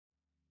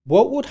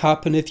What would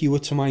happen if you were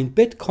to mine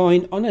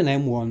Bitcoin on an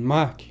M1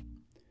 Mac?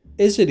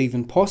 Is it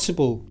even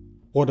possible?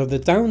 What are the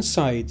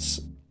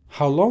downsides?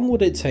 How long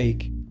would it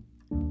take?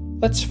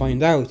 Let's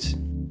find out.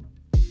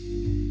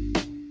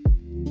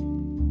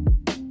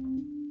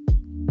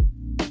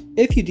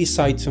 If you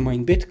decide to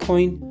mine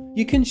Bitcoin,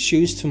 you can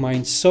choose to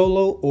mine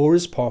solo or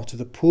as part of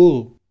the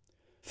pool.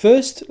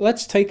 First,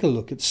 let's take a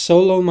look at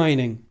solo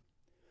mining.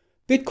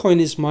 Bitcoin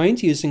is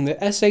mined using the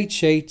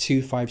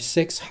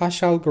SHA-256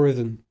 hash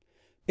algorithm.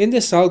 In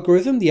this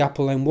algorithm, the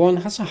Apple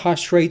M1 has a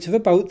hash rate of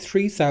about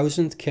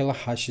 3000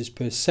 kilohashes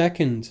per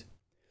second.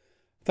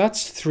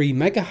 That's 3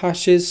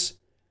 megahashes,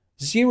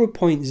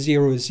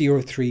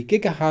 0.003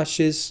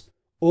 gigahashes,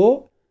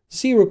 or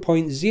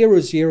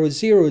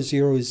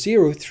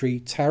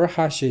 0.000003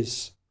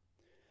 terahashes.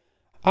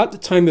 At the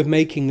time of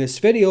making this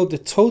video, the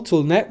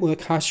total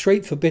network hash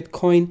rate for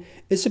Bitcoin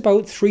is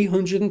about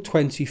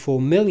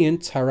 324 million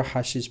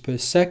terahashes per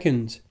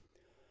second.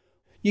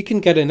 You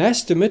can get an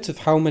estimate of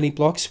how many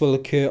blocks will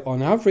occur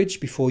on average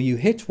before you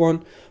hit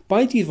one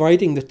by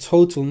dividing the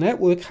total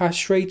network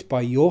hash rate by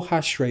your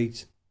hash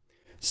rate.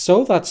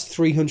 So that's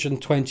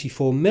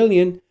 324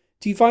 million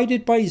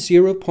divided by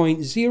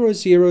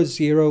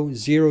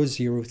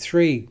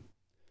 0.000003,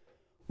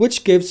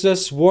 which gives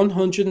us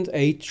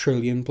 108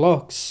 trillion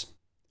blocks.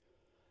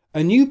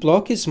 A new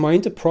block is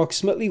mined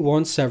approximately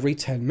once every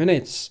 10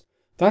 minutes.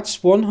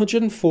 That's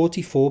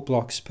 144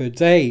 blocks per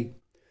day.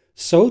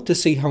 So to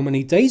see how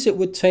many days it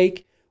would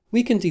take,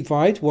 we can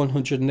divide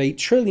 108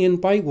 trillion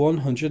by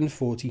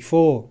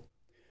 144.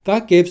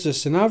 That gives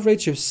us an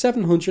average of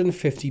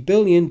 750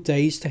 billion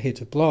days to hit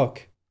a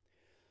block.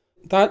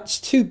 That's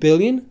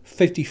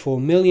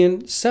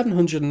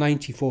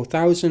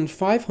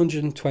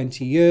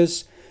 2,054,794,520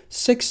 years,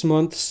 6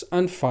 months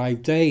and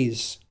 5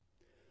 days.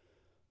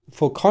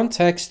 For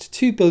context,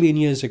 2 billion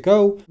years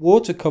ago,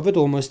 water covered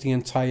almost the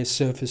entire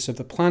surface of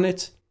the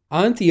planet,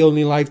 and the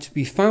only life to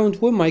be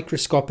found were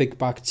microscopic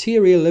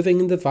bacteria living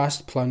in the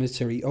vast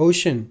planetary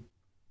ocean.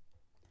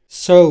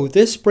 So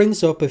this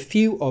brings up a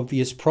few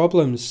obvious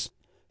problems.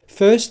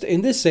 First,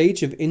 in this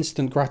age of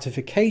instant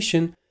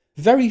gratification,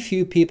 very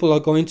few people are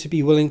going to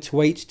be willing to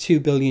wait 2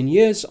 billion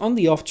years on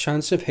the off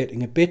chance of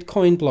hitting a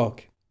Bitcoin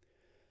block.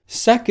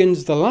 Second,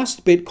 the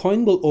last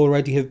Bitcoin will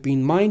already have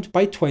been mined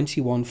by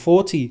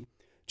 2140,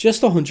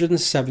 just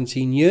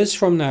 117 years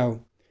from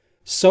now.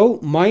 So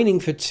mining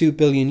for 2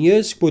 billion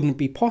years wouldn't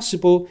be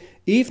possible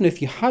even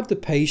if you had the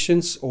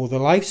patience or the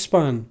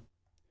lifespan.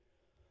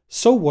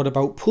 So what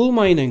about pool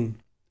mining?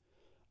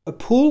 A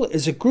pool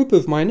is a group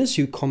of miners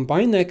who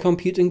combine their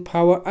computing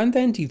power and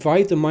then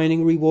divide the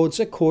mining rewards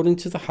according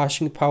to the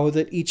hashing power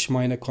that each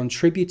miner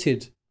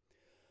contributed.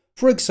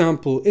 For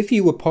example, if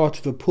you were part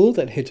of a pool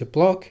that hit a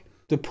block,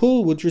 the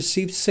pool would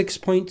receive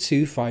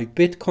 6.25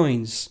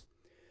 bitcoins.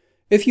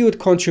 If you had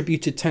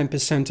contributed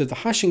 10% of the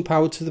hashing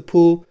power to the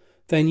pool,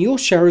 then your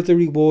share of the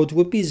reward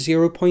would be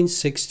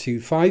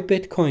 0.625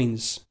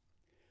 bitcoins.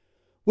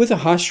 With a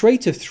hash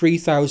rate of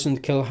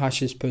 3000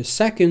 kilohashes per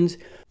second,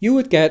 you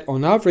would get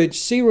on average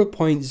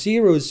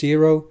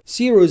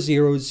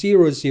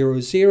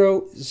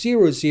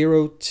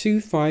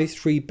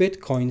 0.0000000253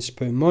 bitcoins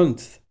per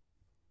month,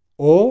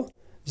 or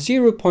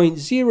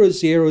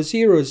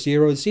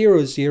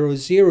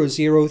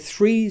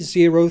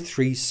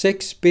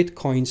 0.0000000336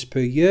 bitcoins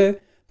per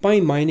year by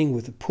mining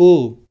with a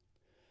pool.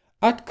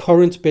 At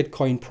current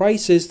Bitcoin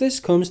prices, this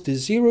comes to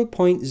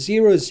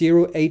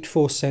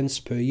 0.0084 cents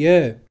per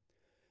year.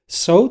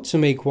 So, to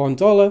make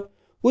 $1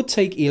 would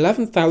take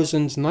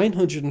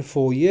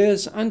 11,904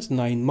 years and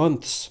 9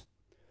 months.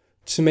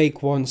 To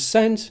make 1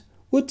 cent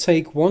would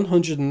take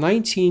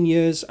 119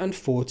 years and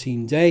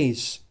 14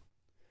 days.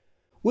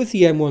 With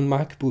the M1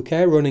 MacBook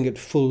Air running at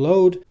full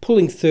load,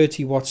 pulling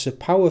 30 watts of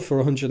power for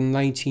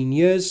 119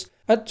 years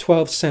at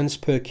 12 cents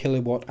per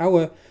kilowatt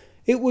hour,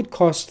 it would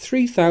cost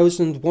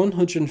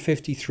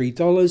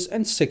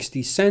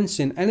 $3,153.60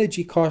 in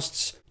energy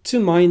costs to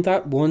mine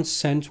that 1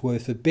 cent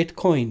worth of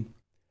Bitcoin.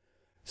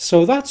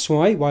 So that's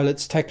why, while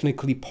it's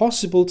technically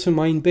possible to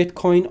mine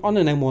Bitcoin on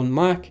an M1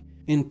 Mac,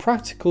 in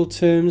practical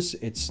terms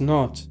it's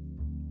not.